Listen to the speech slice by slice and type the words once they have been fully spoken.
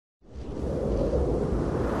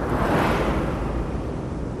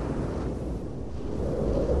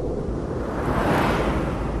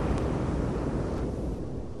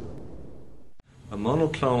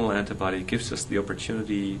monoclonal antibody gives us the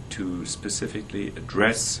opportunity to specifically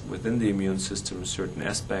address within the immune system certain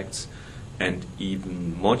aspects and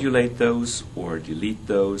even modulate those or delete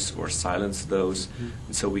those or silence those,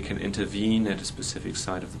 and so we can intervene at a specific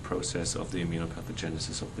site of the process of the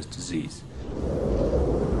immunopathogenesis of this disease.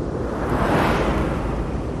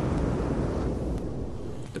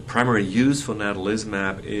 The primary use for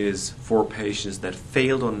natalizumab is for patients that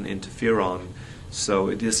failed on interferon, so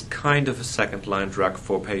it is kind of a second-line drug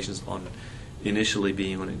for patients on initially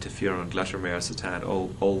being on interferon glutamirecetat,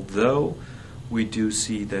 although we do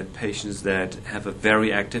see that patients that have a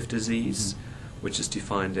very active disease, which is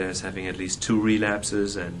defined as having at least 2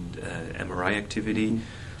 relapses and MRI activity,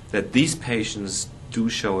 that these patients do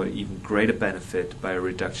show an even greater benefit by a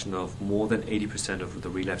reduction of more than 80% of the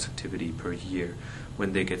relapse activity per year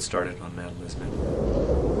when they get started on natalizumab.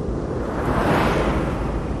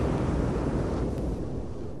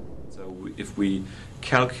 So if we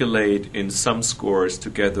calculate in some scores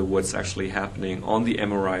together what's actually happening on the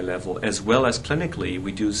MRI level as well as clinically,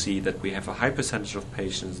 we do see that we have a high percentage of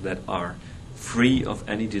patients that are free of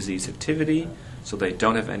any disease activity, so they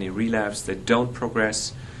don't have any relapse, they don't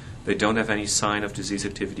progress, they don't have any sign of disease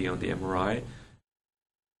activity on the MRI.